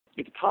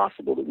it's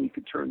possible that we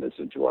could turn this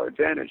into our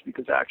advantage,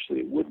 because actually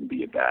it wouldn't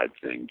be a bad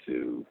thing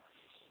to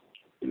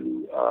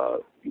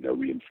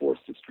reinforce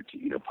the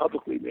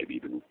publicly, maybe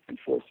even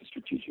enforce the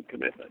strategic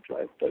commitment,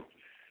 right? But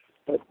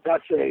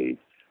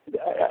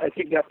I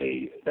think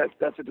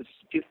that's a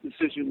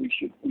decision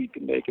we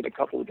can make in a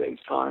couple of days'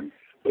 time.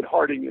 But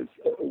Harding is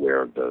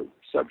aware of the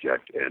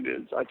subject, and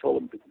I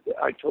told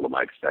him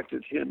I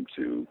expected him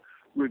to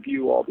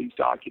review all these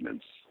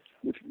documents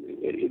with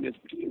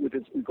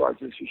regards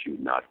to this issue.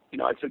 Not,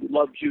 I said, we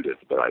love Judith,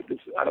 but I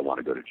don't want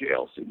to go to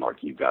jail. So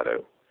Mark, you got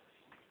to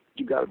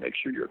make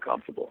sure you're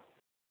comfortable.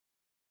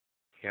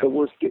 Yep. The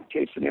worst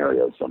case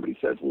scenario, somebody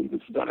says, well,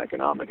 this is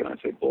uneconomic, and I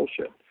say,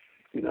 bullshit.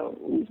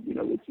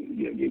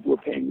 We're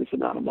paying this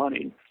amount of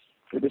money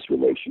for this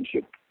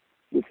relationship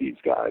with these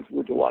guys.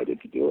 We're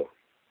delighted to do it.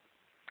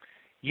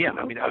 Yeah,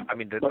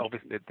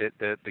 obviously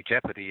the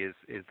jeopardy is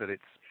that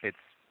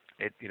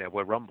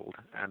we're rumbled,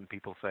 and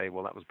people say,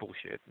 well, that was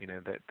bullshit.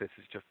 That this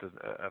is just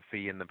a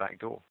fee in the back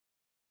door.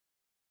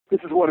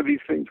 This is one of these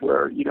things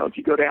where if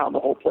you go down, the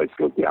whole place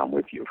goes down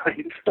with you,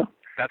 right? So,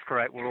 that's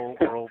correct. We're all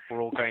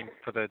going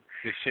for the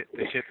shit.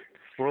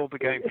 We're all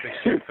going for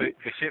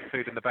the shit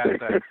food and the bad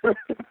sex.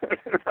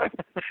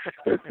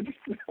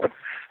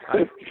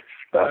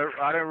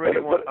 I don't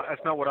really want.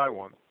 That's not what I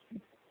want.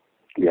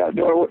 Yeah,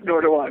 nor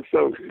do I.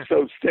 So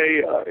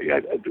stay.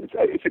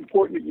 It's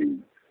important that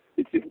you.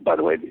 By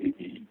the way,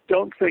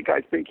 don't think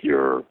I think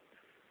you're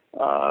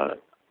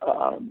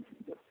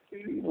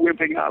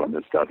wimping out on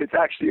this stuff. It's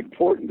actually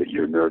important that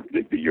you're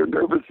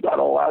nervous about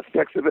all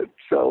aspects of it.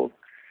 So,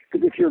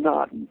 because if you're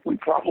not, we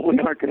probably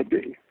aren't going to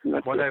be.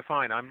 Well, no,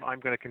 fine. I'm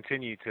going to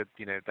continue to,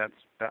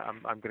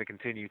 I'm going to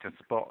continue to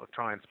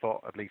try and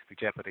spot at least the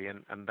jeopardy,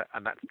 and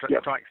that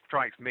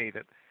strikes me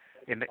that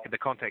in the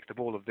context of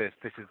all of this,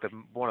 this is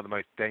one of the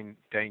most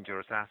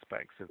dangerous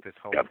aspects of this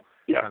whole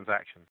transaction.